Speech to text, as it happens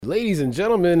Ladies and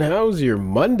gentlemen, how's your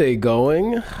Monday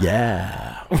going?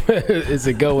 Yeah. Is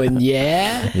it going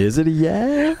yeah? Is it a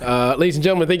yeah? Ladies and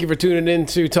gentlemen, thank you for tuning in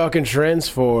to Talking Trends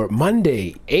for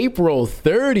Monday, April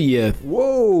 30th.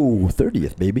 Whoa,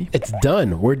 30th, baby. It's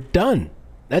done. We're done.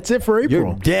 That's it for April.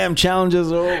 Your damn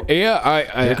challenges are...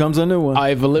 Yeah, Here comes a new one.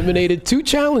 I've eliminated 2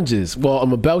 challenges. Well,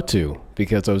 I'm about to,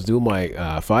 because I was doing my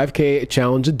 5K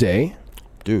challenge a day.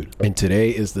 Dude. And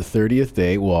today is the 30th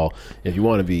day. Well, if you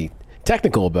want to be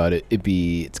technical about it,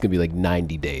 it's gonna be like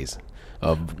 90 days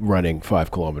of running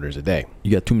 5 kilometers a day.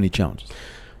 You got too many challenges.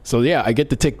 So yeah, I get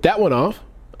to take that one off.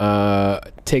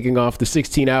 Taking off the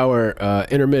 16-hour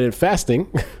intermittent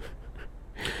fasting.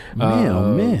 Man,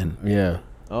 oh man. Yeah.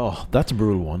 Oh, that's a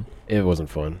brutal one. It wasn't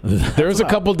fun. There was a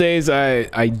couple days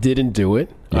I didn't do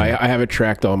it. Yeah. I have it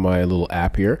tracked on my little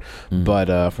app here.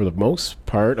 But for the most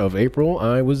part of April,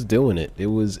 I was doing it. It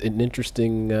was an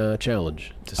interesting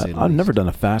challenge, to say the least. I've never done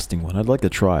a fasting one. I'd like to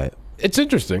try it. It's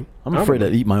interesting. I'm afraid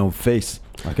I'd eat my own face.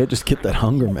 Like, I just get that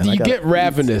hunger, man. You get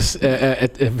ravenous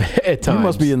at times. You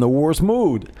must be in the worst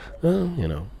mood. Well, you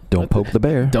know. Don't poke the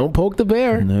bear. Don't poke the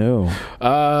bear. No.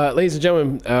 Ladies and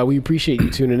gentlemen, we appreciate you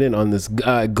tuning in on this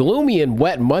gloomy and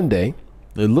wet Monday.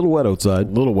 A little wet outside.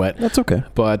 A little wet. That's okay.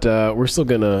 But we're still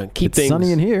going to keep things... It's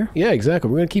sunny in here. Yeah, exactly.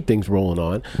 We're going to keep things rolling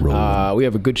on. We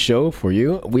have a good show for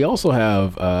you. We also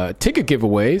have ticket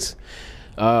giveaways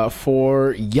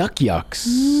for Yuck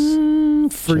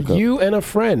Yucks. For you and a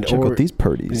friend. Check out these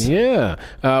purdies. Yeah.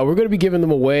 We're going to be giving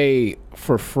them away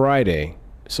for Friday.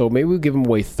 So maybe we'll give them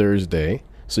away Thursday,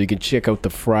 so you can check out the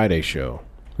Friday show.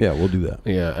 Yeah, we'll do that.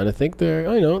 Yeah, and I think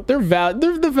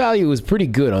the value is pretty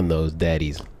good on those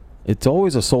daddies. It's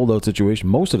always a sold out situation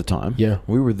most of the time. Yeah,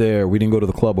 we were there. We didn't go to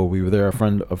the club, but we were there. A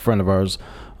friend of ours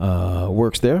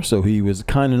works there, so he was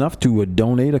kind enough to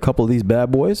donate a couple of these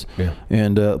bad boys. Yeah,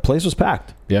 and the place was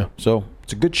packed. Yeah, so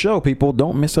it's a good show. People,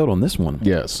 don't miss out on this one.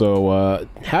 Yeah. So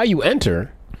how you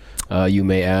enter? You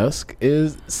may ask,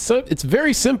 it's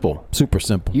very simple. Super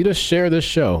simple. You just share this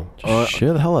show.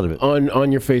 Share the hell out of it.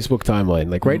 On your Facebook timeline,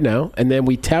 like right now. And then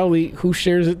we tally who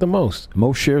shares it the most.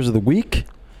 Most shares of the week.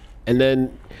 And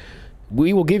then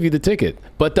we will give you the ticket.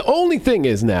 But the only thing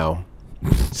is now,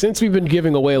 since we've been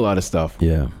giving away a lot of stuff,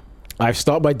 yeah, I've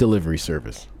stopped my delivery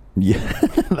service. Yeah,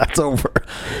 that's over.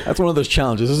 That's one of those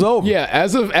challenges. It's over. Yeah,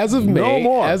 as of May, no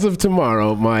more. As of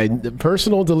tomorrow, my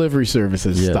personal delivery service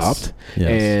has stopped,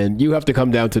 and you have to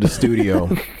come down to the studio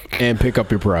and pick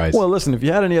up your prize. Well, listen, if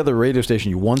you had any other radio station,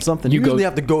 you won something, you usually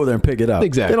have to go there and pick it up.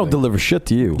 Exactly. They don't deliver shit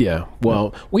to you. Yeah.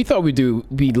 Well, we thought we'd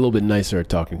be a little bit nicer at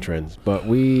Talking Trends, but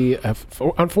we have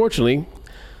unfortunately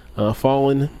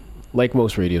fallen like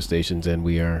most radio stations, and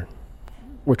we're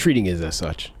treating it as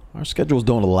such. Our schedules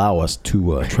don't allow us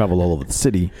to travel all over the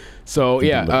city. So,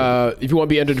 yeah, if you want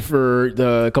to be entered for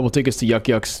a couple tickets to Yuck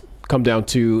Yucks, come down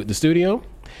to the studio.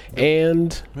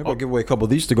 And maybe I'll give away a couple of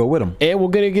these to go with them. And we're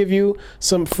going to give you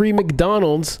some free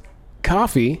McDonald's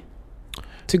coffee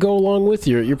to go along with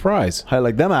your prize. How you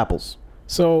like them apples?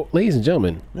 So, ladies and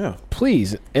gentlemen,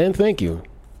 please and thank you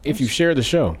if you share the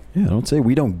show. Yeah, don't say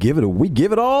we don't give it away. We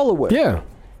give it all away. Yeah.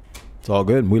 It's all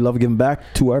good. We love giving back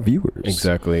to our viewers.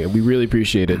 Exactly. We really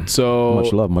appreciate it. So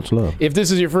much love, much love. If this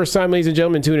is your first time, ladies and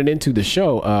gentlemen, tuning into the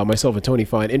show, myself and Tony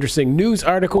find interesting news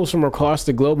articles from across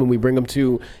the globe, and we bring them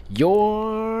to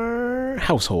your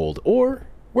household or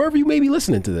wherever you may be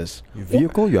listening to this. Your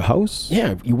vehicle, your house.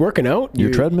 Yeah, you working out.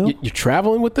 Your treadmill. You're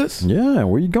traveling with this. Yeah,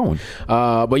 where you going?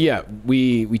 But yeah,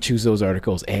 we choose those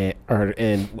articles,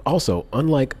 and also,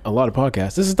 unlike a lot of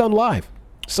podcasts, this is done live.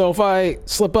 So if I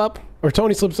slip up or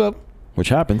Tony slips up, which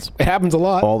happens. It happens a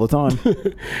lot. All the time.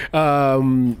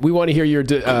 We want to hear your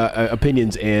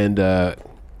opinions and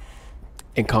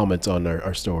comments on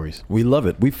our stories. We love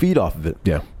it. We feed off of it.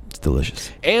 Yeah. It's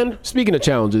delicious. And speaking of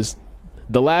challenges,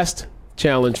 the last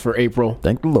challenge for April.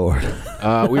 Thank the Lord.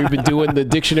 We've been doing the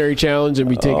dictionary challenge, and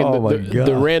we've taken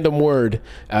the random word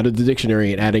out of the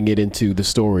dictionary and adding it into the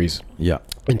stories. Yeah.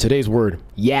 And today's word,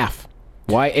 yaff.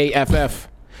 Y-A-F-F.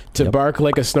 To bark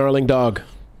like a snarling dog.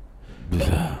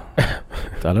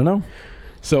 I don't know.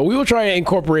 So we will try and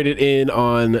incorporate it in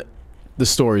on the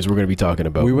stories we're going to be talking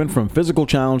about. We went from physical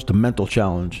challenge to mental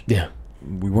challenge. Yeah.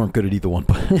 We weren't good at either one,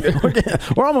 but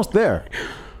we're almost there.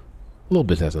 A little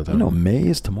bit has not done. You know, May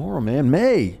is tomorrow, man.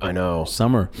 May. I know.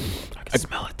 Summer. I can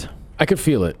smell it. I can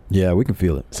feel it. Yeah, we can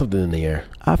feel it. Something in the air.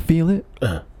 I feel it.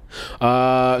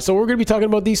 So we're going to be talking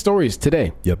about these stories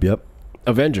today. Yep.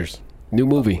 Avengers. New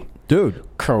movie. Dude.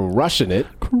 Crushing it.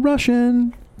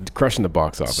 Crushing the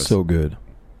box office. So good.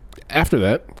 After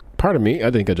that, pardon me,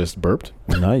 I think I just burped.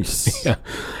 Nice.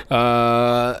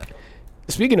 Yeah.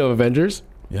 Speaking of Avengers,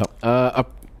 yep. A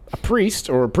a priest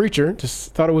or a preacher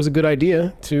just thought it was a good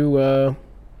idea to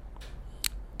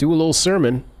do a little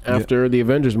sermon after the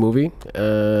Avengers movie.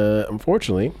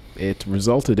 Unfortunately, it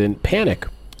resulted in panic.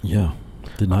 Yeah,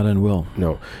 did not end well.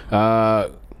 No.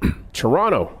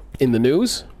 Toronto in the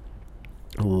news.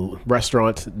 A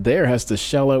restaurant there has to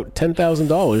shell out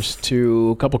 $10,000 to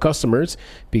a couple customers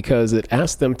because it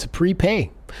asked them to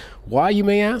prepay. Why, you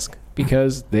may ask?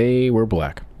 Because they were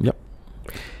black. Yep.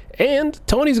 And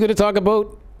Tony's going to talk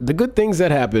about the good things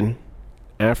that happen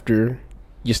after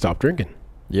you stop drinking.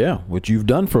 Yeah, which you've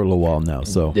done for a little while now.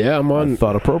 So yeah, I'm on. I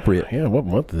thought appropriate. Yeah, what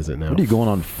month is it now? What are you going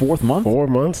on, 4th month? 4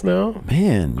 months now.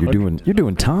 Man, you're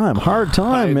doing time, hard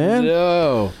time, man.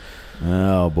 No.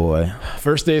 Oh boy.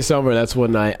 First day of summer. That's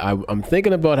when I'm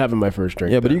thinking about having my first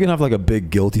drink. Yeah, but you can have like a big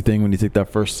guilty thing when you take that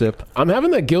first sip. I'm having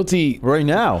that guilty right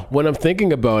now when I'm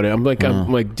thinking about it. I'm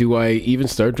like, do I even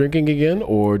start drinking again,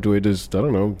 or do I just, I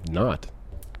don't know, not?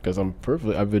 Because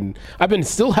I've been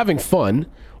still having fun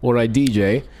when I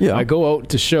DJ. Yeah. I go out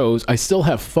to shows. I still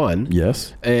have fun.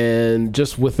 Yes. And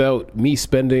just without me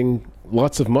spending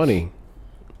lots of money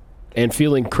and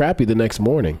feeling crappy the next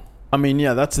morning. I mean,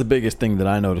 yeah, that's the biggest thing that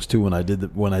I noticed too when I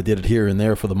did it here and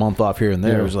there for the month off here and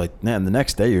there. Yeah. It was like, man, the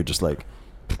next day you're just like,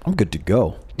 I'm good to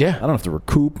go. Yeah. I don't have to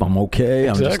recoup. I'm okay.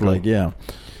 Exactly. I'm just like, yeah.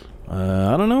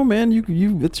 I don't know, man. You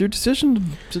it's your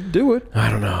decision to do it. I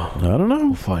don't know.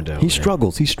 We'll find out. He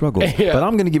struggles. Yeah. But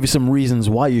I'm going to give you some reasons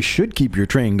why you should keep your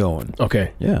train going.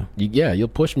 Okay. Yeah. You'll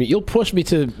push me. You'll push me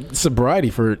to sobriety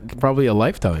for probably a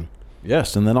lifetime.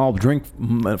 Yes, and then I'll drink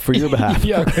for your behalf.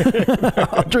 Yeah.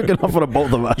 I'll drink enough for the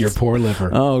both of us. Your poor liver.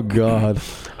 Oh, God.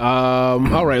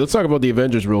 All right, let's talk about the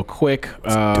Avengers real quick.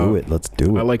 Let's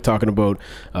do it. I like talking about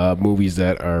movies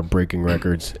that are breaking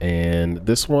records, and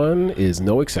this one is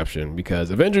no exception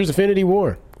because Avengers Infinity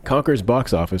War conquers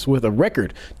box office with a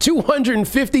record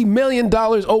 $250 million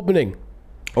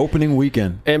Opening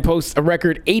weekend. and posts a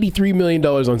record $83 million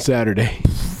on Saturday.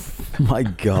 My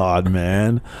God,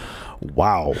 man.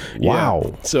 Wow. Yeah.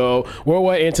 So,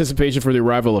 worldwide anticipation for the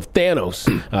arrival of Thanos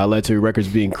led to records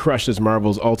being crushed as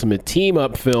Marvel's ultimate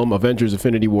team-up film, Avengers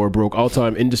Infinity War, broke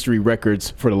all-time industry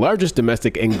records for the largest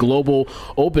domestic and global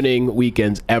opening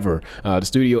weekends ever. The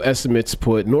studio estimates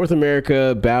put North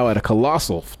America bow at a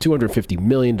colossal $250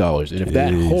 million. And if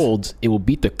that holds, it will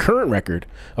beat the current record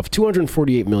of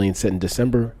 $248 million set in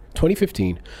December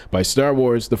 2015 by Star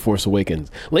Wars The Force Awakens.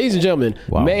 Ladies and gentlemen,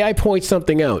 may I point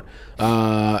something out?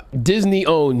 Disney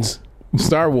owns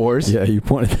Star Wars. Yeah, you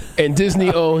pointed. And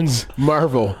Disney owns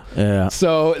Marvel. Yeah.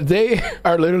 So they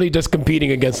are literally just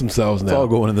competing against themselves now. It's all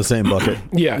going in the same bucket.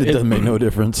 Yeah. It doesn't make no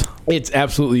difference. It's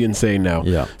absolutely insane now.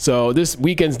 Yeah. So this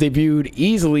weekend's debut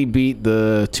easily beat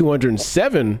the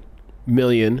 $207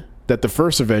 million that the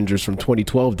first Avengers from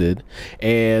 2012 did,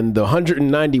 and the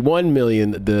 $191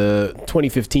 million the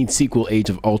 2015 sequel Age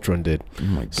of Ultron did. Oh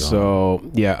my God.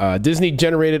 So yeah, Disney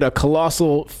generated a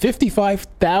colossal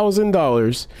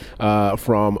 $55,000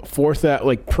 from 4,000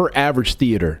 like per average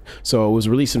theater. So it was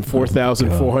released in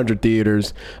 4,400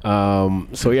 theaters.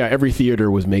 So yeah, every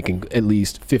theater was making at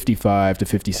least 55 to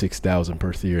 56,000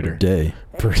 per theater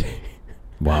Per day.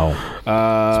 Wow.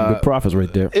 Some good profits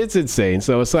right there. It's insane.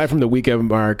 So aside from the weekend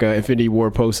mark, Infinity War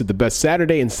posted the best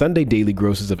Saturday and Sunday daily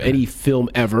grosses of any film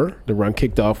ever. The run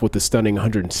kicked off with a stunning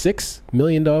 $106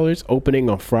 million opening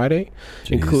on Friday,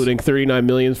 including $39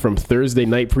 million from Thursday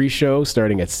night pre-show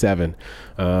starting at 7.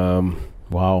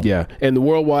 Wow. Yeah. And the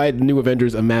worldwide New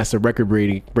Avengers amassed a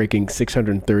record-breaking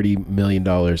 $630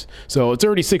 million. So it's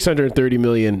already $630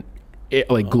 million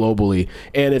globally,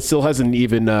 and it still hasn't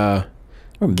even... that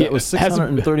was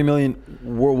 $630 million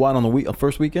worldwide on the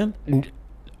first weekend?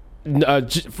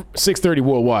 630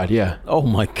 worldwide, yeah. Oh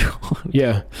my God.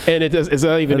 Yeah. And it's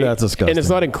not even... That's disgusting. And it's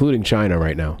not including China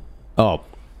right now. Oh.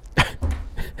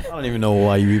 I don't even know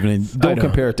why you even... Don't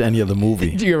compare it to any other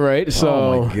movie. You're right. So,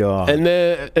 oh my God.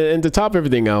 And to top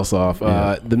everything else off,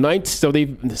 the ninth... So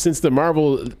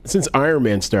since Iron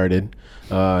Man started...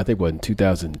 I think in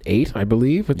 2008, I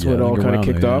believe. That's when it all kind of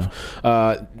kicked off.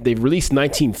 They've released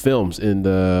 19 films in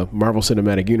the Marvel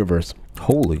Cinematic Universe.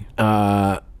 Holy.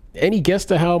 Any guess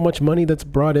to how much money that's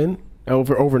brought in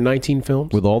over 19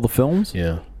 films? With all the films?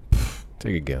 Yeah.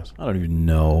 Take a guess. I don't even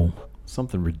know.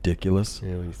 Something ridiculous.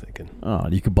 Yeah, what are you thinking? Oh,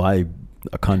 you could buy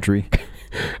a country.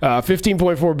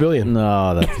 $15.4 billion.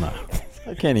 No, that's not...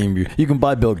 I can't even be... You can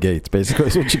buy Bill Gates, basically.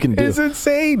 That's what you can do. It's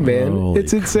insane, man. Holy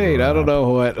it's insane. crap. I don't know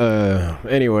what...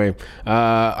 anyway,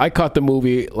 I caught the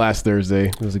movie last Thursday.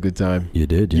 It was a good time. You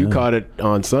did, yeah. You caught it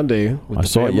on Sunday with I the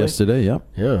saw family? it yesterday, yep.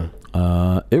 Yeah.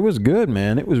 It was good,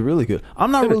 man. It was really good.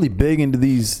 I'm not really big into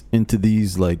these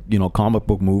like, comic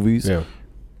book movies. Yeah.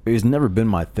 It's never been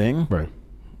my thing. Right.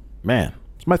 Man,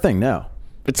 It's my thing now.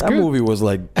 It's that good. movie was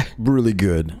like really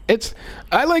good.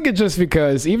 I like it just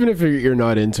because even if you're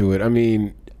not into it, I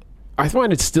mean, I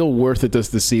find it's still worth it just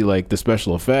to see like the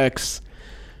special effects.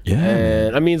 Yeah,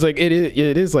 and I mean, it's like it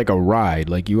is like a ride.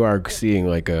 Like you are seeing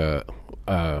like a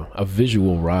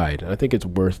visual ride. I think it's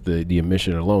worth the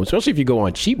admission alone, especially if you go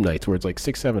on cheap nights where it's like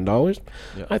 $6-7.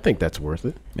 Yeah. I think that's worth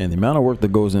it. Man, the amount of work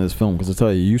that goes in this film, because I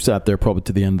tell you, you sat there probably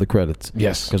to the end of the credits.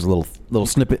 Yes, because a little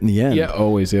snippet in the end. Yeah,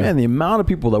 always. Yeah, and the amount of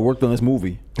people that worked on this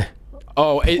movie.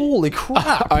 Holy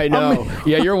crap! I know.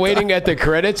 Yeah, you're waiting at the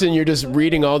credits and you're just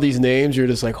reading all these names. You're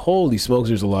just like, holy smokes!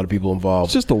 There's a lot of people involved.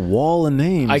 It's just a wall of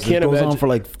names. I can't imagine. It goes on for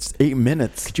like 8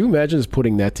 minutes. Could you imagine just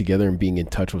putting that together and being in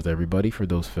touch with everybody for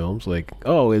those films? Like,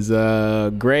 oh, is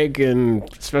Greg and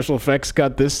special effects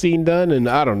got this scene done? And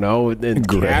I don't know, and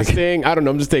casting. I don't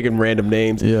know. I'm just taking random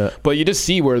names. Yeah. But you just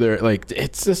see where they're like,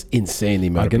 it's just insane the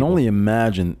amount. I can only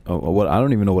imagine what I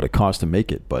don't even know what it cost to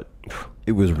make it, but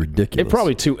it was ridiculous. It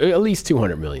probably at least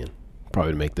 $200 million.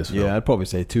 Probably to make this film. Yeah, I'd probably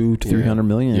say 200 to 300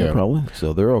 million. Yeah, probably.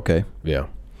 So they're okay. Yeah,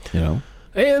 you know.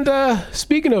 And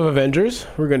speaking of Avengers,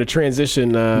 we're going to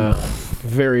transition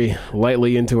very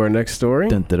lightly into our next story.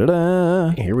 Dun, da, da, da.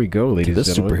 Here we go, ladies and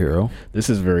gentlemen. This superhero. This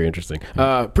is very interesting.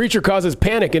 Preacher causes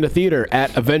panic in a theater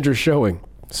at Avengers showing.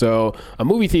 So, a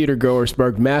movie theater goer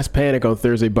sparked mass panic on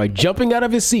Thursday by jumping out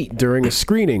of his seat during a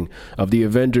screening of the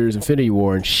Avengers Infinity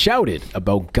War and shouted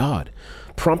about God,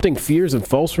 prompting fears and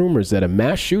false rumors that a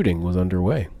mass shooting was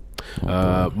underway.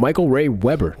 Michael Ray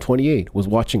Weber, 28, was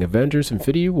watching Avengers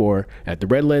Infinity War at the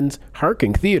Redlands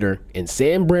Harking Theater in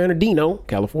San Bernardino,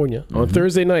 California, on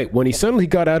Thursday night when he suddenly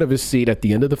got out of his seat at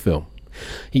the end of the film.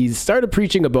 He started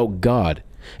preaching about God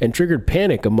and triggered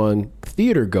panic among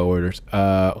theater goers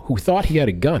who thought he had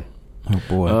a gun. Oh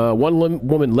boy. One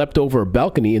woman leapt over a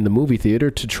balcony in the movie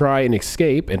theater to try and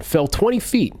escape and fell 20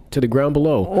 feet to the ground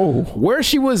below, where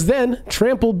she was then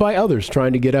trampled by others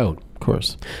trying to get out. Of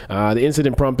course. The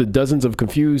incident prompted dozens of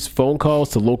confused phone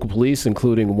calls to local police,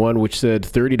 including one which said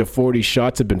 30 to 40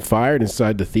 shots had been fired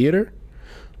inside the theater.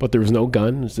 But there was no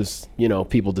gun. It's just,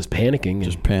 people just panicking.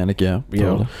 Just panic, yeah.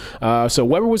 Totally. So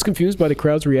Weber was confused by the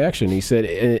crowd's reaction. He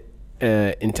said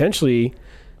intentionally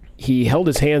he held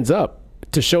his hands up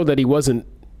to show that he wasn't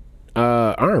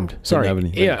armed. Sorry.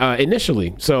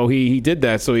 Initially. So he did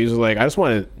that. So he was like, I just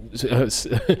want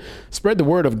to spread the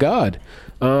word of God.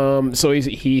 So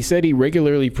he said he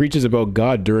regularly preaches about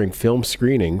God during film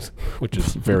screenings, which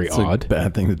is very odd. A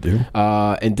bad thing to do.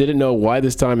 And didn't know why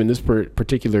this time in this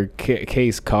particular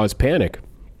case caused panic.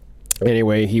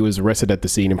 Anyway, he was arrested at the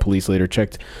scene, and police later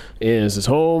checked in his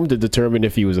home to determine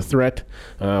if he was a threat.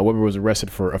 Weber was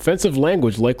arrested for offensive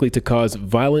language likely to cause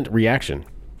violent reaction.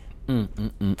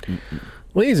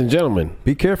 Ladies and gentlemen,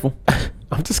 be careful.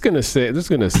 I'm just gonna say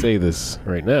this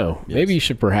right now. Yes. Maybe you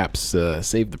should perhaps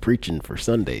save the preaching for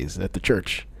Sundays at the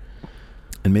church,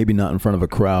 and maybe not in front of a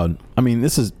crowd.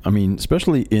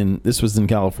 Especially this was in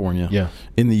California. Yeah.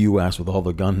 In the U.S. with all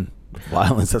the gun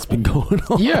violence that's been going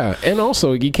on. Yeah, and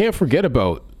also you can't forget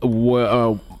about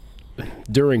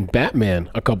during Batman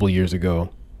a couple years ago,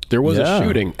 there was a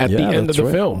shooting at the end of the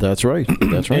film. That's right.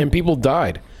 That's right. And people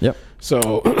died. Yep.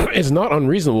 So it's not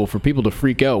unreasonable for people to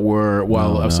freak out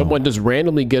while someone just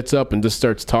randomly gets up and just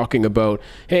starts talking about,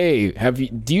 hey,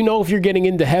 do you know if you're getting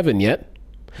into heaven yet?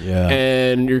 Yeah.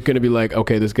 And you're going to be like,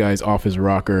 okay, this guy's off his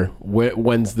rocker.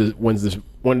 When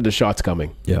are the shots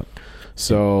coming? Yeah.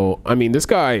 So, this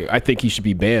guy, I think he should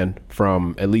be banned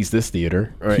from at least this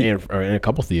theater or in a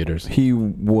couple theaters. He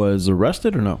was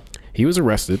arrested or no? He was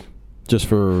arrested. Just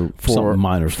for some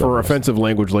minor stuff. For offensive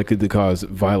language likely to cause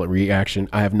violent reaction.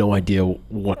 I have no idea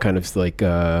what kind of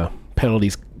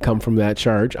penalties come from that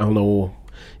charge. I don't know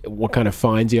what kind of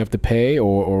fines you have to pay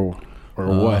or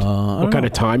what kind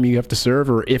of time you have to serve,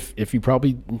 or if you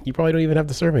probably don't even have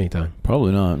to serve any time.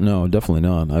 Probably not. No, definitely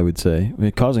not. I would say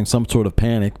causing some sort of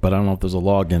panic, but I don't know if there's a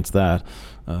law against that.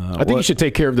 I think you should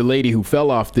take care of the lady who fell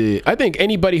off I think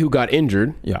anybody who got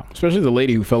injured, especially the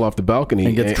lady who fell off the balcony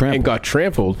and got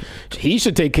trampled, he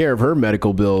should take care of her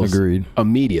medical bills. Agreed.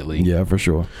 Immediately. Yeah, for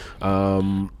sure.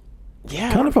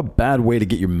 Yeah. Kind of a bad way to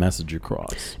get your message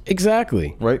across.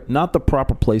 Exactly. Right? Not the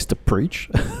proper place to preach,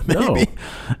 maybe. No.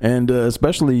 And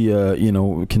especially,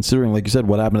 considering, like you said,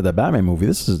 what happened to that Batman movie.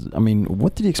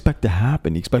 What did he expect to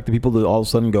happen? He expected people to all of a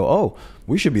sudden go, oh,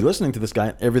 we should be listening to this guy,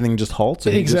 and everything just halts.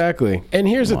 And exactly. And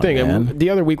here's the thing.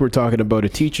 The other week we're talking about a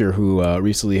teacher who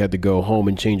recently had to go home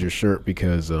and change her shirt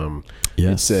because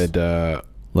it said...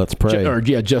 let's pray.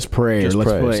 Just pray. Just or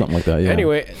let's pray. Something like that, yeah.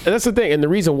 Anyway, that's the thing. And the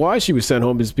reason why she was sent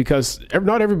home is because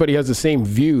not everybody has the same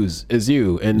views as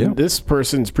you. And this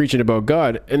person's preaching about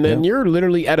God. And then you're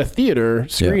literally at a theater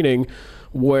screening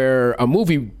where a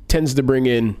movie tends to bring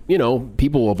in,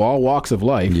 people of all walks of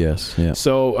life. Yes. Yeah.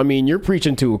 So, I mean, you're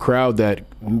preaching to a crowd that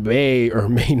may or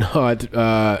may not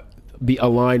be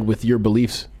aligned with your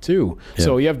beliefs too. Yeah.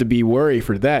 So you have to be wary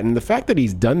for that. And the fact that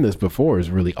he's done this before is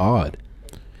really odd.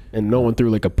 And no one threw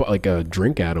like a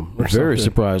drink at him. Or Very something.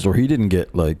 surprised, or he didn't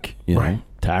get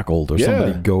tackled or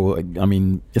somebody go. I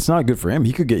mean, it's not good for him.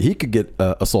 He could get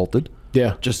assaulted.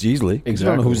 Yeah, just easily. Exactly. You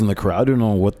don't know who's in the crowd. You don't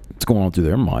know what's going on through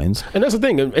their minds. And that's the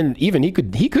thing. And even he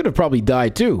could have probably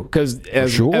died too, because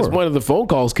as one of the phone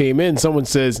calls came in, someone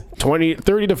says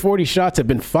 30 to 40 shots have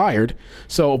been fired.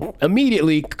 So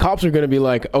immediately, cops are going to be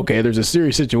like, okay, there's a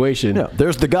serious situation. Yeah,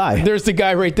 there's the guy. There's the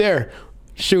guy right there.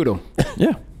 Shoot him.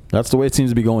 Yeah. That's the way it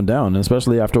seems to be going down, and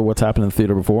especially after what's happened in the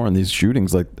theater before and these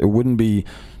shootings. Like, it wouldn't be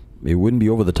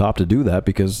over the top to do that,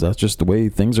 because that's just the way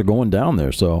things are going down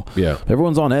there. So yeah,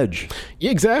 everyone's on edge.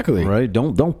 Yeah, exactly. Right?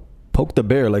 Don't poke the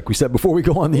bear, like we said before we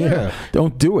go on the air.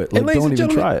 Don't do it. Like, don't even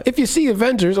try it. If you see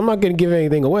Avengers, I'm not going to give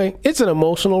anything away. It's an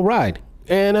emotional ride,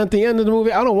 and at the end of the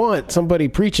movie, I don't want somebody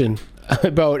preaching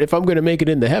about if I'm going to make it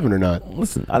into heaven or not.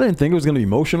 Listen, I didn't think it was going to be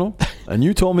emotional, and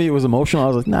you told me it was emotional. I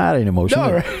was like, nah, it ain't emotional.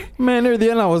 No, right? Man, near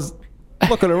the end, I was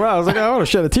looking around. I was like, I want to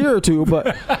shed a tear or two,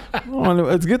 but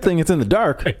it's a good thing it's in the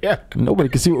dark. Yeah. Nobody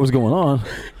could see what was going on.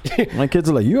 My kids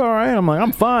are like, you all right? I'm like,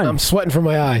 I'm fine. I'm sweating from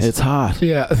my eyes. It's hot.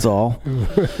 Yeah. That's all.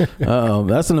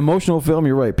 That's an emotional film.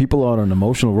 You're right. People are on an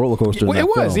emotional roller coaster. Well, it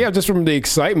was, yeah, just from the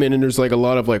excitement, and there's like a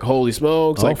lot of like, holy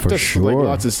smokes, like just sure. like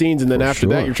lots of scenes, and then after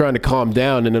that, you're trying to calm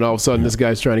down, and then all of a sudden, this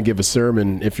guy's trying to give a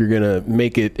sermon if you're gonna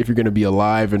make it, if you're gonna be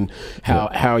alive, and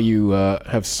how you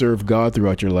have served God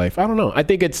throughout your life. I don't know. I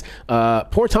think it's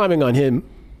poor timing on him.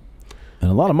 And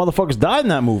a lot of motherfuckers died in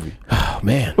that movie. Oh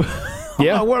man.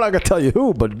 Yeah, we're not gonna tell you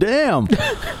who, but damn.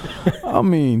 I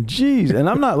mean, geez. And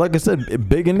I'm not, like I said,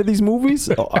 big into these movies.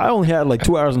 I only had like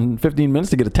 2 hours and 15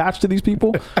 minutes to get attached to these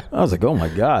people. I was like, oh my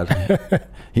god,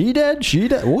 he dead, she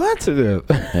dead. What?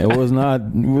 It was not.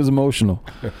 It was emotional.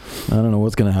 I don't know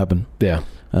what's gonna happen. Yeah.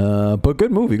 But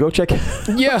good movie. Go check it.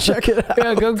 Yeah, check it out.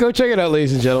 Yeah, go check it out,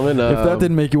 ladies and gentlemen. If that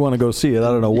didn't make you want to go see it, I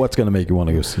don't know what's going to make you want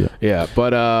to go see it. Yeah,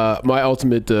 but my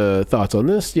ultimate thoughts on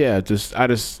this, I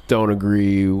just don't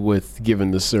agree with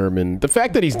giving the sermon. The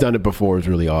fact that he's done it before is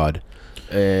really odd.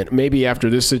 And maybe after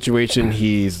this situation,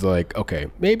 he's like, okay,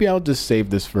 maybe I'll just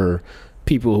save this for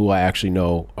people who I actually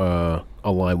know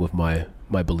align with my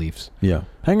beliefs. Yeah.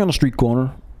 Hang on a street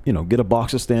corner. Get a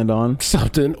box to stand on.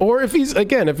 Something. Or if he's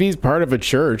part of a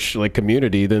church, like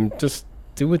community, then just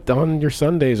do it on your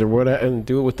Sundays or whatever, and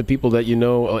do it with the people that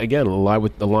again,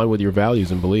 align with your values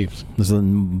and beliefs. There's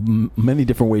many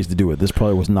different ways to do it. This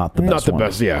probably was not the best Not the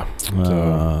best, yeah.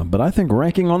 But I think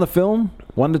ranking on the film,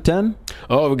 1 to 10.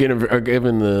 Oh, we're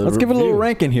giving the Let's give it a little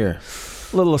ranking here.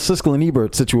 A little Siskel and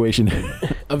Ebert situation.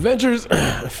 Avengers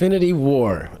Infinity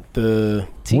War.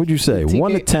 What'd you say?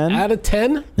 1 to 10? Out of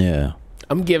 10? Yeah.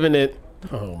 I'm giving it.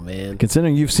 Oh man!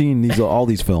 Considering you've seen all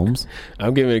these films,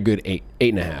 I'm giving it a good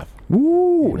 8.5.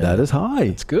 Ooh, that is high.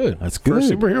 It's good. That's good. For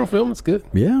a superhero film, it's good.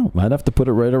 Yeah, I'd have to put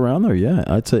it right around there. Yeah,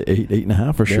 I'd say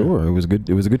 8.5 for sure. It was good.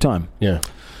 It was a good time. Yeah.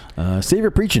 Save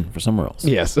your preaching for somewhere else.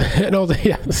 Yes. And also,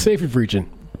 save your preaching.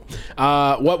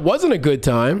 What wasn't a good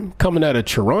time coming out of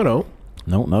Toronto?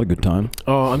 No, not a good time.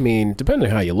 Oh, I mean, depending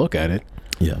on how you look at it.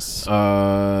 Yes.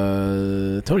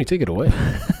 Tony, take it away.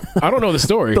 I don't know the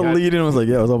story. The lead-in was like,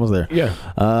 I was almost there. Yeah.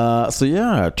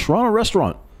 Toronto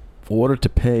restaurant ordered to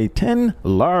pay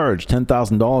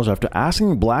 $10,000 after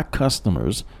asking black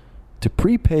customers to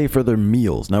prepay for their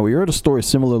meals. Now, we heard a story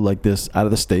similar like this out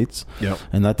of the States,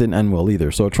 and that didn't end well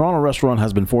either. So a Toronto restaurant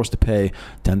has been forced to pay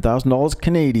 $10,000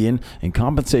 Canadian in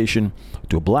compensation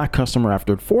to a black customer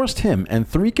after it forced him and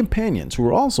 3 companions who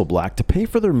were also black to pay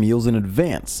for their meals in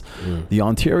advance. The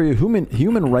Ontario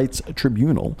Human Rights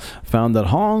Tribunal found that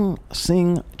Hong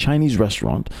Sing Chinese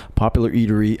restaurant, popular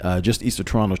eatery just east of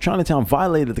Toronto's Chinatown,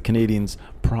 violated the Canadian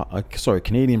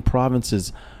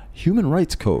province's human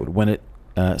rights code when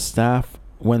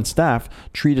staff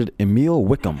treated Emil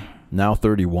Wickham, now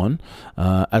 31,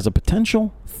 as a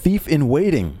potential thief in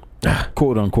waiting,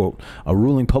 quote unquote, a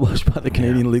ruling published by the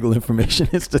Canadian Legal Information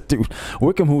Institute.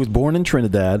 Wickham, who was born in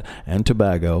Trinidad and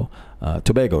Tobago,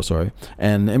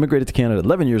 and immigrated to Canada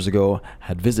 11 years ago,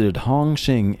 had visited Hong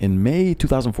Shing in May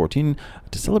 2014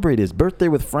 to celebrate his birthday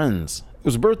with friends It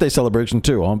was a birthday celebration,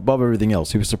 too, above everything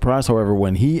else. He was surprised, however,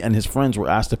 when he and his friends were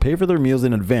asked to pay for their meals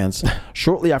in advance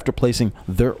shortly after placing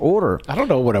their order. I don't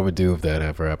know what I would do if that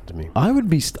ever happened to me. I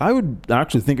would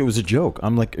actually think it was a joke.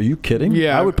 I'm like, are you kidding?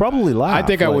 Yeah. I would probably laugh. I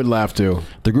think I would laugh, too.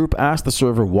 The group asked the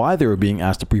server why they were being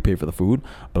asked to prepay for the food,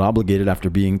 but obligated after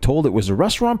being told it was a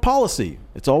restaurant policy.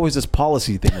 It's always this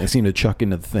policy thing they seem to chuck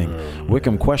into the thing.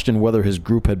 Wickham questioned whether his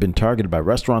group had been targeted by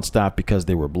restaurant staff because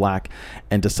they were black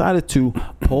and decided to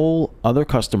poll other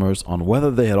customers on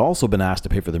whether they had also been asked to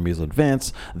pay for their meals in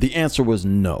advance. The answer was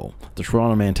no. The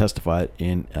Toronto man testified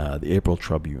in the April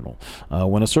Tribunal.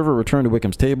 When a server returned to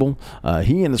Wickham's table,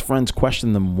 he and his friends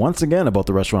questioned them once again about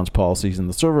the restaurant's policies, and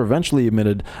the server eventually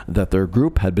admitted that their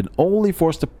group had been only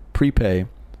forced to prepay.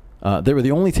 They were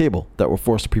the only table that were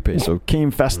forced to prepay, so came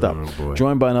fessed up.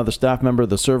 Joined by another staff member,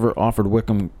 the server offered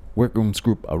Wickham's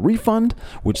group a refund,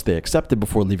 which they accepted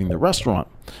before leaving the restaurant.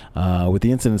 With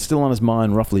the incident still on his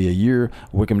mind roughly a year,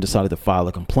 Wickham decided to file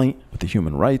a complaint with the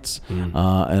Human Rights.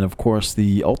 And, of course,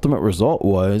 the ultimate result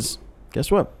was, guess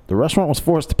what? The restaurant was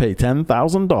forced to pay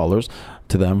 $10,000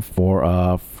 to them for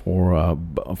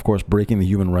of course, breaking the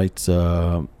human rights,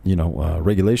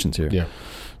 regulations here. Yeah.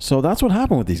 So that's what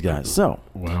happened with these guys. So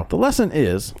the lesson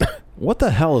is, what the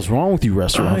hell is wrong with you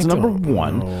restaurants? Number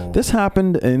one, this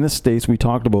happened in the States. We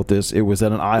talked about this. It was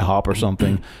at an IHOP or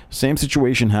something. Same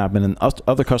situation happened, and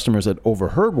other customers had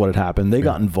overheard what had happened. They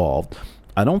got involved.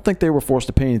 I don't think they were forced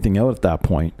to pay anything out at that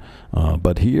point.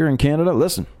 But here in Canada,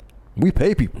 listen, we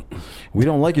pay people. We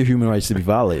don't like your human rights to be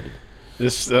violated.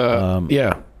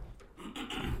 Yeah.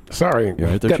 Sorry. You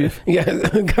right there, Chief? Yeah,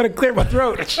 gotta clear my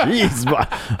throat. Jeez,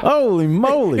 holy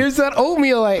moly. Here's that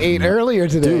oatmeal I ate earlier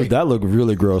today. Dude, that looked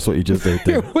really gross what you just ate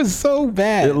there. It was so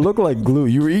bad. It looked like glue.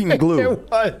 You were eating glue.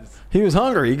 It was. He was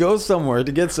hungry. He goes somewhere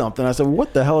to get something. I said,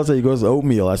 what the hell is that? He goes,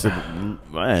 oatmeal. I said,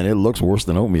 man, it looks worse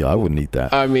than oatmeal. I wouldn't eat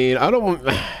that. I mean, I don't...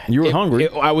 You were hungry.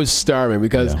 I was starving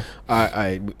because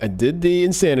I did the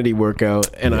insanity workout,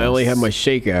 and I only had my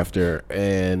shake after,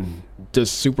 and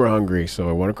just super hungry. So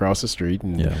I went across the street,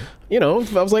 and I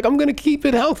was like, I'm going to keep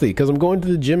it healthy because I'm going to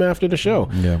the gym after the show.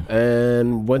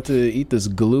 And went to eat this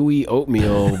gluey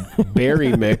oatmeal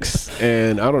berry mix,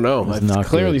 and I don't know. It's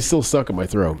clearly still stuck in my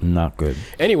throat. Not good.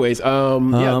 Anyways,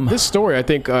 this story, I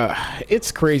think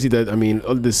it's crazy that,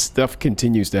 this stuff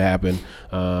continues to happen.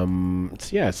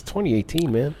 It's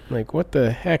 2018, man. Like, what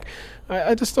the heck?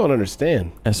 I just don't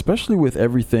understand. Especially with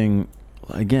everything,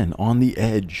 again, on the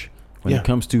edge when it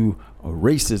comes to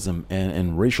racism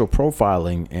and racial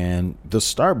profiling and the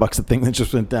Starbucks thing that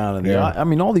just went down.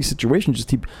 And all these situations just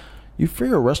keep... You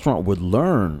figure a restaurant would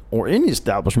learn, or any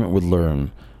establishment would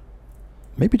learn,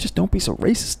 maybe just don't be so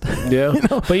racist.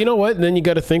 But you know what? And then you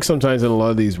got to think sometimes in a lot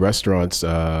of these restaurants,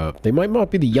 they might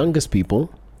not be the youngest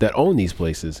people that own these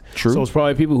places. True. So it's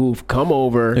probably people who've come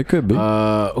over. It could be.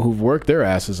 Who've worked their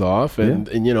asses off, and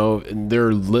they're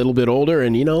a little bit older,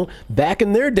 and back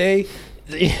in their day,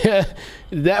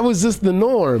 that was just the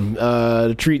norm,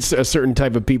 to treat a certain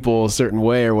type of people a certain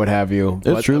way or what have you.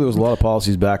 It's true. There was a lot of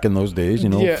policies back in those days,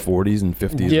 40s and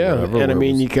 50s. Yeah, or whatever,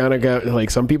 and you kind of got, like,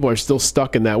 some people are still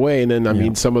stuck in that way. And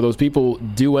then, some of those people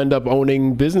do end up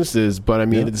owning businesses. But, at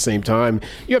the same time,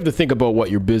 you have to think about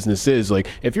what your business is. Like,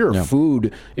 if you're if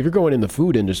you're going in the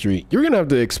food industry, you're going to have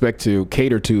to expect to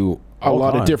cater to a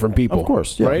lot of different people. Of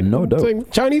course, right? No doubt.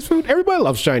 Like Chinese food, everybody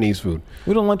loves Chinese food.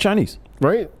 We don't like Chinese.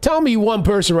 Right? Tell me one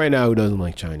person right now who doesn't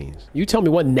like Chinese. You tell me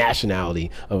one nationality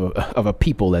of a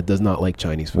people that does not like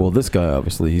Chinese food. Well, this guy,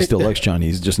 obviously, he still likes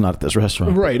Chinese, just not at this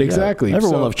restaurant. Right, exactly.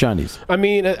 Everyone loves Chinese.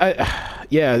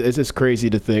 It's just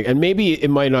crazy to think. And maybe it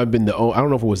might not have been I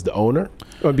don't know if it was the owner.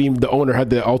 The owner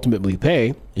had to ultimately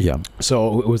pay. Yeah.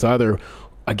 So it was either...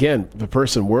 Again, the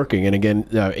person working, and again,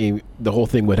 the whole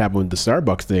thing, what happened with the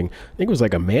Starbucks thing, I think it was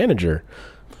like a manager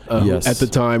at the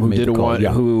time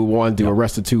who wanted to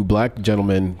arrest the two black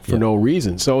gentlemen for no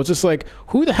reason. So it's just like,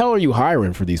 who the hell are you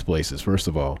hiring for these places, first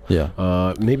of all?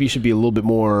 Maybe you should be a little bit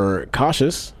more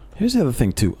cautious. Here's the other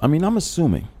thing, too. I'm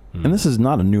assuming, and this is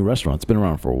not a new restaurant, it's been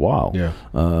around for a while,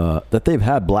 that they've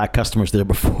had black customers there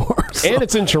before. And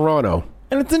it's in Toronto.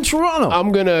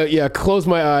 I'm going to, close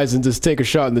my eyes and just take a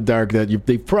shot in the dark that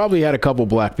they've probably had a couple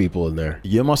black people in there.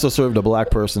 You must have served a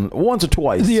black person once or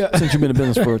twice since you've been in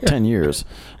business for 10 years.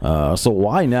 So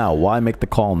why now? Why make the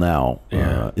call now?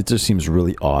 It just seems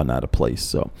really odd and out of place.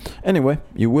 So anyway,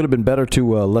 you would have been better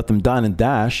to let them dine and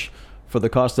dash for the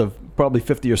cost of probably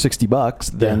 $50 or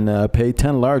 $60 than pay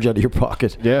 10 large out of your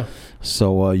pocket. Yeah.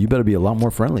 So you better be a lot more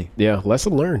friendly. Yeah.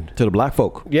 Lesson learned. To the black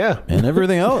folk. Yeah. And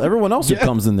everything else, everyone else who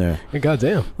comes in there.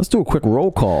 Goddamn. Let's do a quick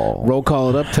roll call. Roll call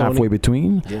it up, Tony. Halfway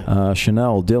between. Yeah.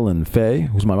 Chanel, Dylan, Faye,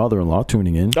 who's my mother-in-law,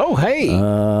 tuning in. Oh, hey.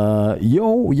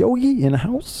 Yogi in the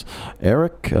house.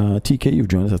 Eric, TK, you've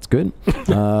joined us. That's good.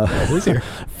 Who's here?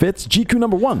 Fitz, GQ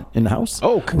number 1 in the house.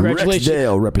 Oh, congratulations.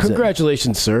 Rexdale representing.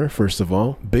 Congratulations, sir, first of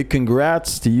all. Big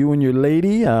congrats to you and your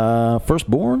lady.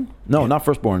 Firstborn? No, not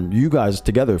firstborn. You guys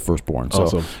together firstborn. So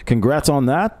awesome. Congrats on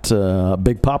that.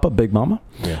 Big Papa, Big Mama.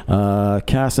 Yeah.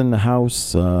 Cass in the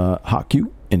house. Hot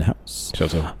Q in the house.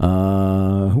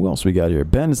 Who else we got here?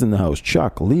 Ben's in the house.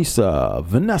 Chuck, Lisa,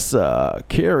 Vanessa,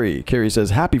 Carrie. Carrie says,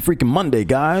 happy freaking Monday,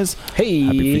 guys. Hey,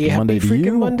 happy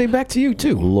freaking Monday back to you,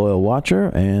 too. Loyal watcher.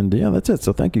 And yeah, that's it.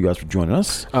 So thank you guys for joining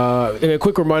us. And a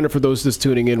quick reminder for those just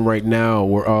tuning in right now,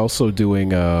 we're also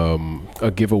doing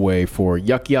a giveaway for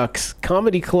Yuck Yucks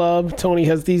Comedy Club. Tony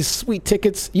has these sweet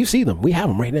tickets. You see them. We have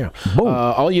them right now.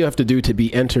 All you have to do to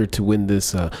be entered to win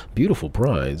this beautiful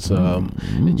prize,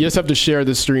 you just have to share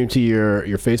this stream to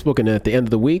your Facebook, and at the end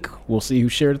of the week, we'll see who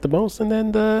shared it the most, and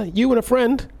then you and a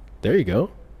friend, there you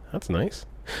go. That's nice.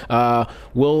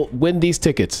 We'll win these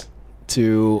tickets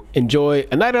to enjoy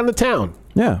a night on the town.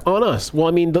 Yeah. On us. Well,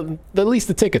 I mean, at least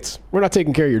the tickets. We're not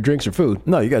taking care of your drinks or food.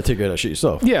 No, you got to take care of that shit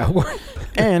yourself. Yeah.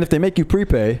 And if they make you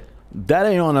prepay, that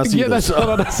ain't on us either. Yeah, that's not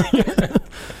on us.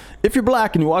 If you're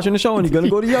black and you're watching the show and you're going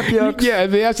to go to Yuck Yucks. Yeah,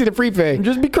 if they ask you to prepay.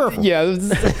 Just be careful. Yeah.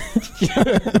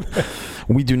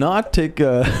 We do not take,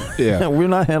 we're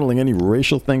not handling any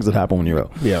racial things that happen when you're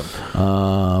out. Yeah.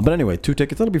 But anyway, 2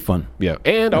 tickets, that'll be fun. Yeah.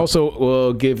 And also,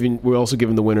 we're also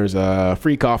giving the winners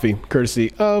free coffee,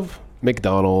 courtesy of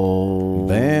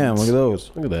McDonald's. Damn, look at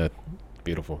those. Look at that.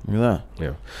 Beautiful. Look at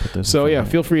that. Yeah. So, yeah,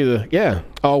 feel free to,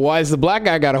 Oh, why is the black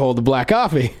guy got to hold the black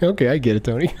coffee? Okay, I get it,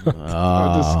 Tony.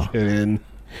 I'm just kidding.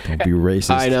 Don't be racist.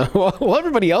 I know. Well,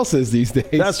 everybody else is these days.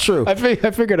 That's true. I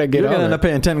figured I'd get You're going to end up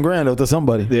paying 10 grand out to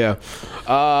somebody. Yeah.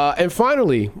 And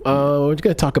finally, we're going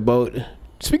to talk about,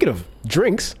 speaking of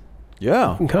drinks.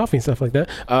 Yeah. And coffee and stuff like that.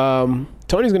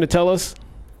 Tony's going to tell us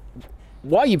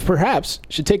why you perhaps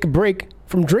should take a break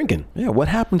from drinking. Yeah, what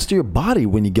happens to your body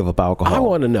when you give up alcohol? I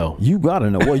want to know. You got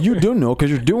to know. Well, you do know because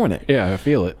you're doing it. Yeah, I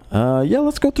feel it.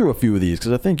 Let's go through a few of these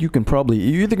because I think you can probably,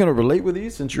 you're either going to relate with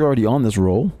these since you're already on this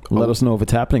roll. Let us know if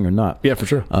it's happening or not. Yeah, for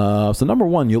sure. So number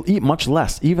 1, you'll eat much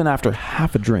less even after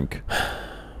half a drink.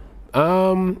 You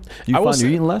find you're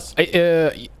eating less?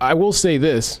 I will say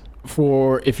this.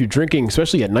 For if you're drinking,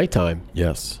 especially at nighttime,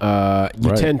 yes,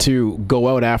 you tend to go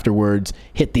out afterwards,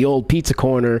 hit the old pizza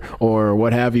corner or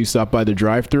what have you, stop by the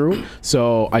drive-through.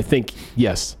 So I think,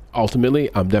 yes,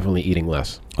 ultimately, I'm definitely eating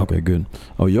less. Okay, good.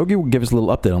 Oh, Yogi will give us a little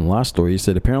update on the last story. He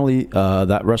said apparently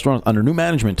that restaurant is under new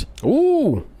management.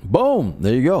 Ooh. Boom.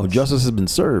 There you go. Justice has been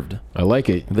served. I like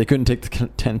it. They couldn't take the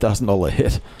 $10,000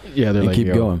 hit. Yeah, they're like, keep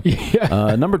going.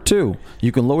 Yeah. Number 2,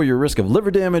 you can lower your risk of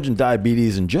liver damage and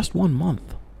diabetes in just 1 month.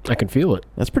 I can feel it.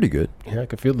 That's pretty good. Yeah, I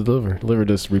can feel the liver. Liver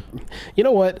just... You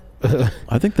know what?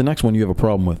 I think the next one you have a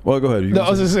problem with. Well, go ahead.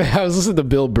 I was listening to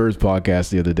Bill Burr's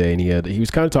podcast the other day, and he was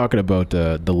kind of talking about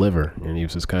the liver, and he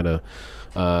was just kind of...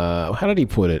 how did he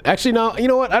put it? Actually, no, you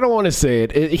know what? I don't want to say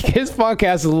it. His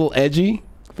podcast is a little edgy.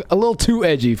 A little too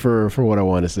edgy for what I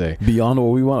want to say. Beyond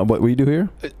what we do here?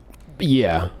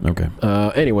 Yeah. Okay.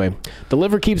 Anyway, the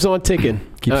liver keeps on ticking.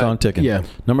 Keeps on ticking. Yeah.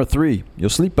 Number 3, you'll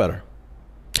sleep better.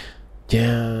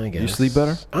 Yeah, I guess. You sleep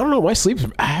better? I don't know. My sleep's...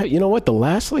 You know what? The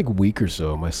last week or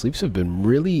so, my sleeps have been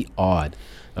really odd.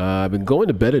 I've been going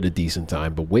to bed at a decent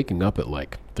time, but waking up at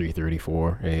 3:30,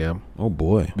 4 a.m. Oh,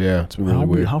 boy. Yeah, it's been really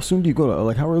weird. How soon do you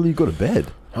go to... how early do you go to bed?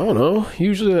 I don't know.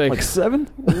 Usually like 7?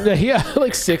 Yeah,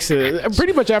 6.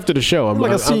 Pretty much after the show. I'm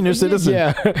like a senior citizen.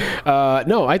 Yeah.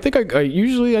 No, I think I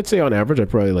usually, I'd say on average, I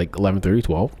probably 11:30,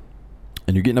 12.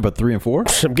 And you're getting up at 3 and 4?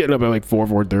 I'm getting up at 4,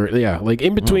 4:30. Yeah,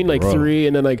 in between 3,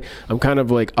 and then I'm kind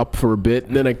of up for a bit,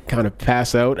 and then I kind of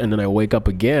pass out, and then I wake up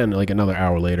again another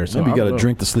hour later. So maybe you got to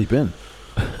drink to sleep in.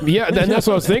 Yeah, and that's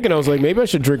what I was thinking. I was like, maybe I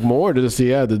should drink more to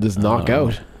just knock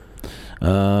out.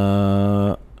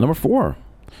 Number 4,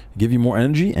 give you more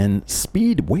energy and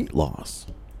speed weight loss.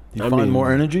 You find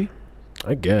more energy?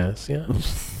 I guess, yeah.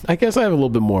 I guess I have a little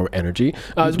bit more energy.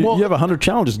 You have 100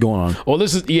 challenges going on. Well,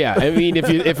 this is, yeah. I mean,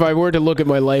 if I were to look at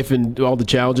my life and all the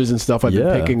challenges and stuff I've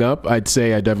been picking up, I'd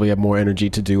say I definitely have more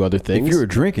energy to do other things. If you were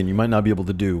drinking, you might not be able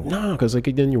to do. No, because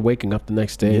then you're waking up the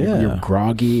next day and you're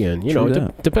groggy, and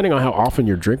depending on how often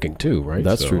you're drinking too, right?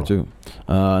 That's true too.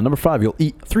 Number 5, you'll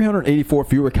eat 384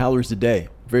 fewer calories a day.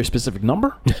 Very specific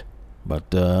number.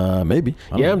 But maybe.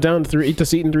 I'm down to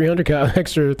eating 300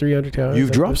 extra 300 calories.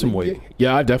 You've dropped some weight.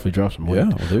 Yeah, I've definitely dropped some weight. Yeah,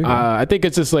 well, there you go. I think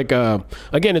it's just like,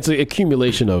 again, it's an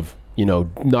accumulation of,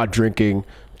 not drinking,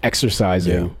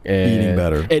 exercising, and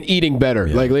eating better.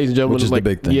 Yeah. Like, ladies and gentlemen, Which is like, the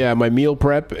big thing. Yeah, my meal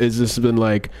prep has just been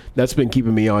like, that's been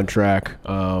keeping me on track.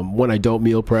 When I don't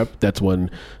meal prep, that's when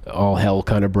all hell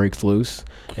kind of breaks loose,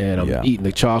 and I'm eating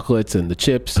the chocolates and the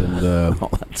chips and all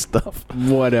that stuff,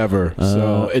 whatever.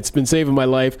 So it's been saving my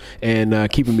life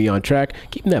and keeping me on track,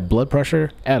 keeping that blood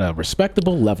pressure at a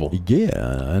respectable level.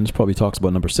 Yeah, and this probably talks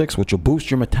about number 6, which will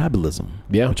boost your metabolism.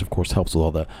 Yeah, which of course helps with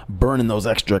all that burning those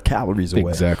extra calories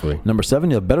away. Exactly. Number 7,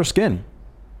 you have better skin.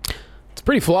 It's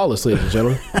pretty flawless, ladies and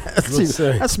gentlemen.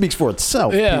 That speaks for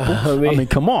itself. Yeah, people. I mean,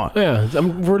 come on. Yeah,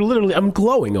 I'm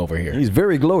glowing over here. He's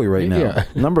very glowy right now. Yeah.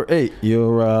 Number 8,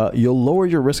 you'll lower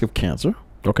your risk of cancer.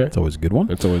 Okay, it's always a good one.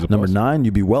 It's always a Number plus. 9,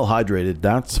 you'll be well hydrated.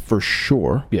 That's for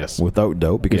sure. Yes, without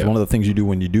doubt. Because one of the things you do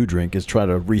when you do drink is try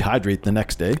to rehydrate the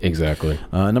next day. Exactly.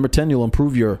 Number 10, you'll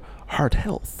improve your heart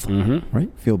health. Right,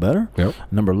 feel better. Yep.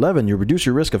 Number 11, you'll reduce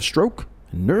your risk of stroke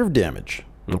and nerve damage.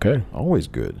 Okay. Always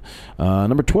good.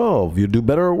 Number 12, you do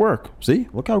better at work. See?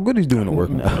 Look how good he's doing at work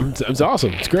now. It's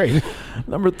awesome. It's great.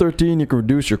 Number 13, you can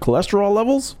reduce your cholesterol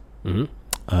levels.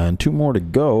 And 2 more to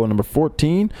go. And number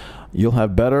 14, you'll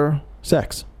have better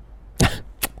sex.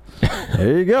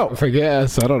 There you go. I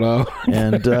guess. I don't know.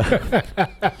 And,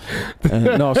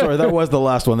 no, sorry, that was the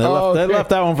last one. They left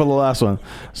that one for the last one.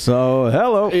 So,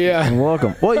 hello. Yeah. And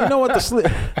welcome. Well, you know what?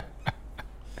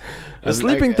 The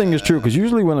sleeping thing is true, because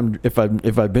usually when if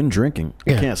I've been drinking,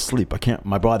 I can't sleep.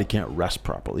 My body can't rest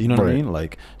properly. You know what I mean?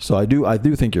 Like, so I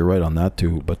do think you're right on that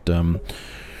too. But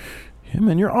yeah,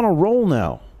 man, you're on a roll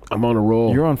now. I'm on a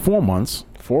roll. You're on 4 months.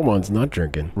 4 months not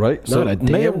drinking. Right. So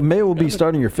May will be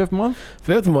starting your 5th month.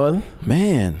 5th month,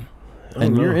 man.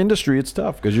 And your industry, it's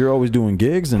tough because you're always doing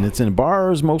gigs and it's in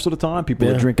bars most of the time. People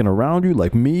are drinking around you,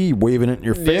 like me, waving it in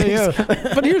your face.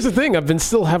 Yeah. But here's the thing: I've been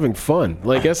still having fun. And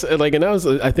that was,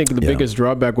 I think, the biggest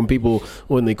drawback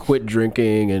when they quit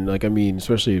drinking, and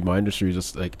especially in my industry,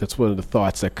 just like that's one of the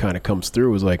thoughts that kind of comes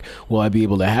through is like, will I be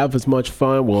able to have as much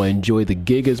fun? Will I enjoy the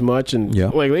gig as much? And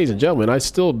ladies and gentlemen, I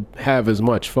still have as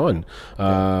much fun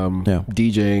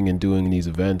DJing and doing these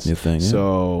events.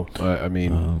 So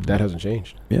that hasn't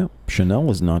changed. Yeah.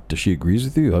 Chanel is not. She agrees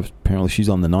with you. Apparently, she's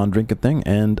on the non-drinking thing.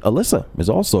 And Alyssa is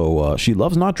also. She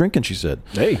loves not drinking. She said,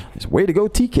 "Hey, it's way to go,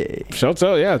 TK." Shouts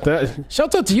out,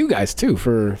 shouts out to you guys too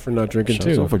for not drinking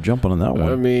too. Shouts out for jumping on that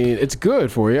one. I mean, it's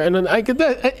good for you. And then I get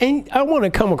that. I don't want to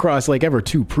come across like ever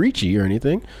too preachy or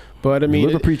anything. But I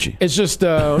mean, preachy. It's just,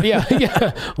 Let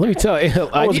me tell you,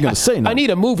 I wasn't going to say nothing. I need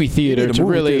a movie theater to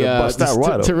really bust that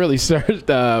right to really start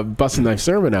busting my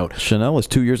sermon out. Chanel is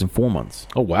 2 years and 4 months.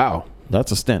 Oh wow,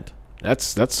 that's a stint.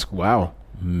 That's wow,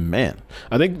 man.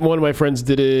 I think one of my friends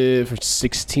did it for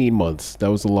 16 months. That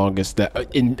was the longest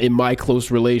that in my close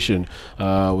relation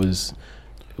was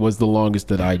the longest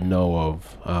that I know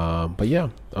of. But yeah,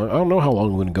 I don't know how long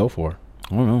I'm going to go for.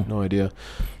 I don't know. No idea.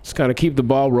 Just kind of keep the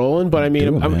ball rolling. But I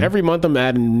mean, every month I'm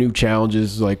adding new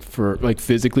challenges, like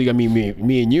physically. I mean,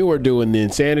 me and you are doing the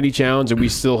Insanity Challenge, and we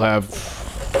still have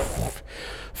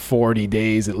 40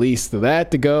 days at least of that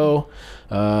to go.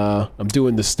 I'm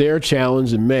doing the Stair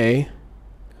Challenge in May.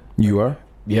 You are?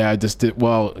 Yeah, I just did.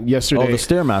 Well, yesterday. Oh, the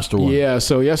Stairmaster one. Yeah,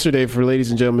 so yesterday, for ladies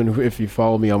and gentlemen, if you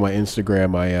follow me on my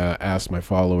Instagram, I asked my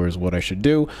followers what I should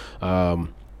do.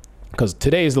 Because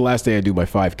today is the last day I do my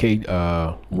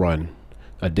 5K run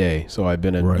a day. So I've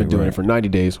been doing it for 90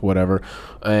 days, whatever.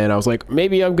 And I was like,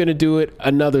 maybe I'm going to do it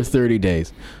another 30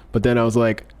 days. But then I was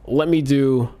like, let me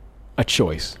do a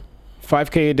choice.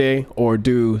 5K a day or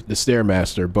do the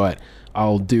Stairmaster. But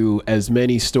I'll do as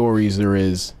many stories there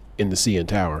is in the CN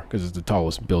Tower because it's the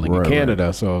tallest building in Canada.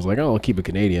 Right. So I was like, oh, I'll keep it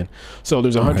Canadian. So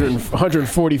there's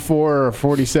 144 or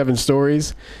 47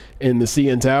 stories in the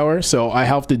CN Tower. So I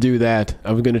have to do that.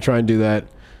 I'm going to try and do that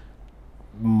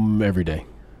every day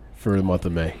for the month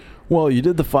of May. Well, you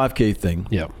did the 5K thing.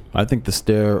 Yeah. I think the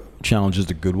Stair Challenge is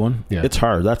a good one. Yeah. It's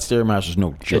hard. That Stairmaster's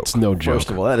no joke. It's no joke. First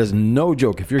of all, that is no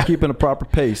joke. If you're keeping a proper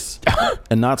pace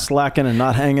and not slacking and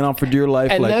not hanging on for dear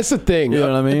life. And that's the thing. You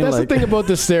know what I mean? That's the thing about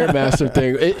the Stairmaster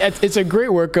thing. It's a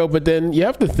great workout, but then you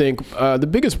have to think the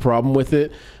biggest problem with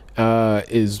it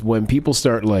is when people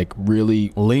start like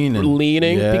really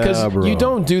leaning because you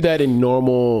don't do that in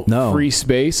normal free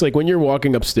space. Like when you're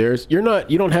walking upstairs, you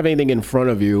don't have anything in front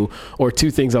of you or two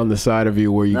things on the side of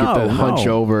you where you get that hunch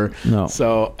over. No.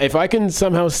 So if I can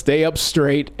somehow stay up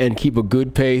straight and keep a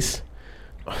good pace.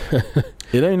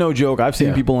 It ain't no joke. I've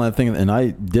seen people on that thing, and I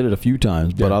did it a few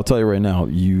times. But I'll tell you right now,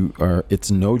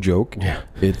 it's no joke. Yeah.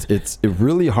 It's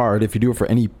really hard if you do it for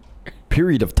any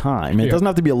period of time. It doesn't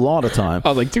have to be a lot of time. I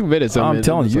was like 2 minutes. I'm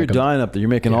telling you, you're dying up there. You're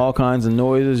making all kinds of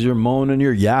noises. You're moaning.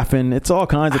 You're yapping. It's all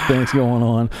kinds of things going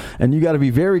on, and you got to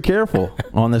be very careful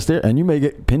on the stair. And you may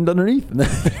get pinned underneath.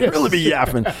 Really be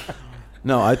yapping.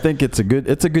 No, I think it's a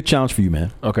good challenge for you,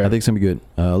 man. Okay. I think it's going to be good.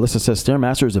 Alyssa says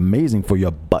Stairmaster is amazing for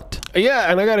your butt.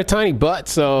 Yeah, and I got a tiny butt,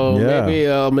 so maybe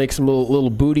I'll make some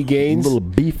little booty gains. A little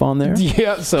beef on there.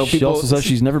 Yeah, so she people... also says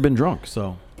she's never been drunk,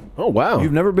 so... Oh, wow.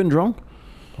 You've never been drunk?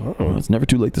 Oh. Well, it's never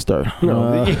too late to start.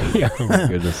 No. Yeah. Oh, my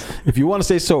goodness. If you want to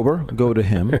stay sober, go to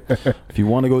him. If you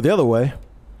want to go the other way,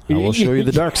 I will show you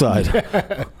the dark side.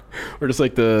 We're just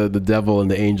like the devil and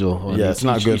the angel. It's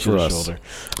not good for us.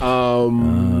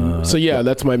 So yeah,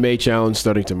 that's my May challenge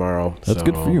starting tomorrow. That's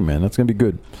good for you, man. That's gonna be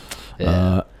good.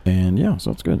 Yeah.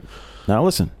 So it's good. Now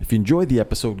listen, if you enjoyed the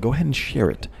episode, go ahead and share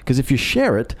it. Because if you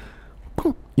share it,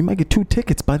 you might get 2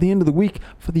 tickets by the end of the week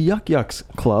for the Yuck Yucks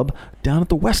Club down at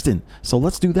the Westin. So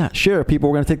let's do that. Share it, people.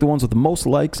 We're going to take the ones with the most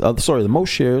likes, the most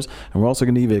shares, and we're also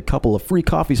going to give you a couple of free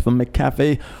coffees from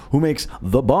McCafe, who makes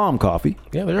the bomb coffee.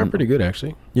 Yeah, they are pretty good,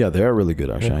 actually. Yeah, they are really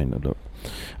good, actually. Yeah.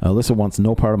 Alyssa wants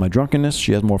no part of my drunkenness.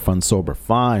 She has more fun sober.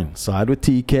 Fine. Side with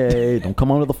TK. Don't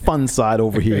come on to the fun side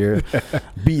over here.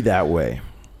 Be that way.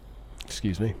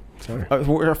 Excuse me. Sorry.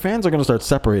 Our fans are going to start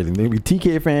separating. They'll be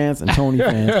TK fans and Tony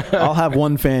fans. I'll have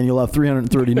one fan. You'll have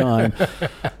 339.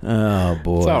 Oh,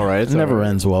 boy. It's all right. It never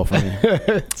ends well for me.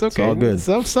 It's okay. It's all good.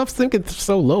 Stop thinking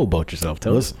so low about yourself,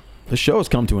 Tony. Listen, the show has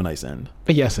come to a nice end.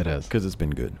 But yes, it has. Because it's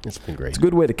been good. It's been great. It's a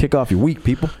good way to kick off your week,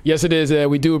 people. Yes, it is.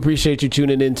 We do appreciate you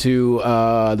tuning into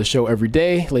the show every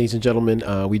day, ladies and gentlemen.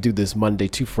 We do this Monday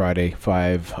to Friday,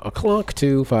 5 o'clock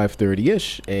to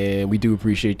 5:30-ish. And we do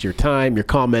appreciate your time, your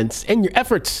comments, and your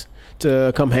efforts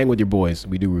to come hang with your boys.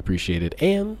 We do appreciate it.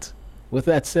 And with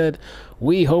that said,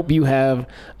 we hope you have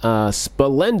a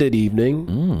splendid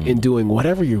evening in doing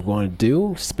whatever you want to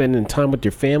do. Spending time with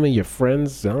your family, your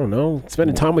friends. I don't know.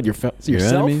 Spending time with yourself.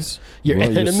 Enemies. Your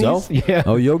enemies. Yourself? Yeah.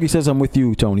 Oh, Yogi says I'm with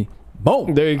you, Tony.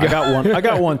 Boom. There you go. I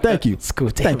got one. Thank you. It's cool.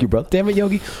 Thank you, brother. Damn it,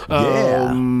 Yogi.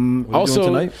 Yeah.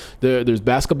 Also, there's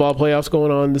basketball playoffs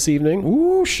going on this evening.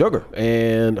 Ooh, sugar.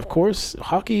 And, of course,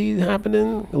 hockey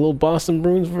happening. A little Boston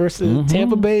Bruins versus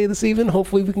Tampa Bay this evening.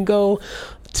 Hopefully we can go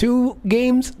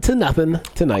 2-0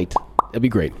 tonight. That'd be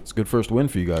great. It's a good first win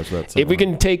for you guys. If we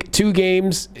can take 2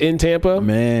 games in Tampa,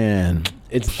 man,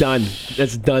 it's done.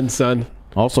 That's done, son.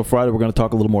 Also, Friday, we're going to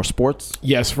talk a little more sports.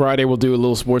 Yes, Friday we'll do a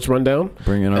little sports rundown.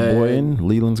 Bring in our boy in.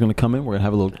 Leland's going to come in. We're going to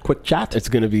have a little quick chat. It's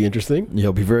going to be interesting. Yeah,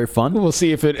 it'll be very fun. We'll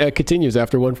see if it continues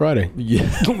after one Friday. Yeah,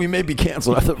 we may be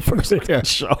canceled after the first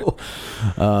show.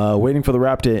 Waiting for the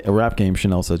rap game,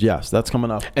 Chanel says. Yes, that's coming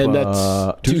up. And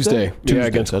that's Tuesday. Yeah,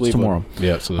 against that's Cleveland. tomorrow.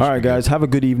 Yeah, so all right, guys, have a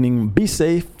good evening. Be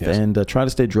safe and try to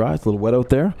stay dry. It's a little wet out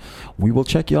there. We will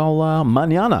check y'all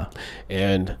mañana.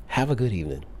 And have a good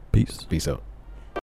evening. Peace. Peace out.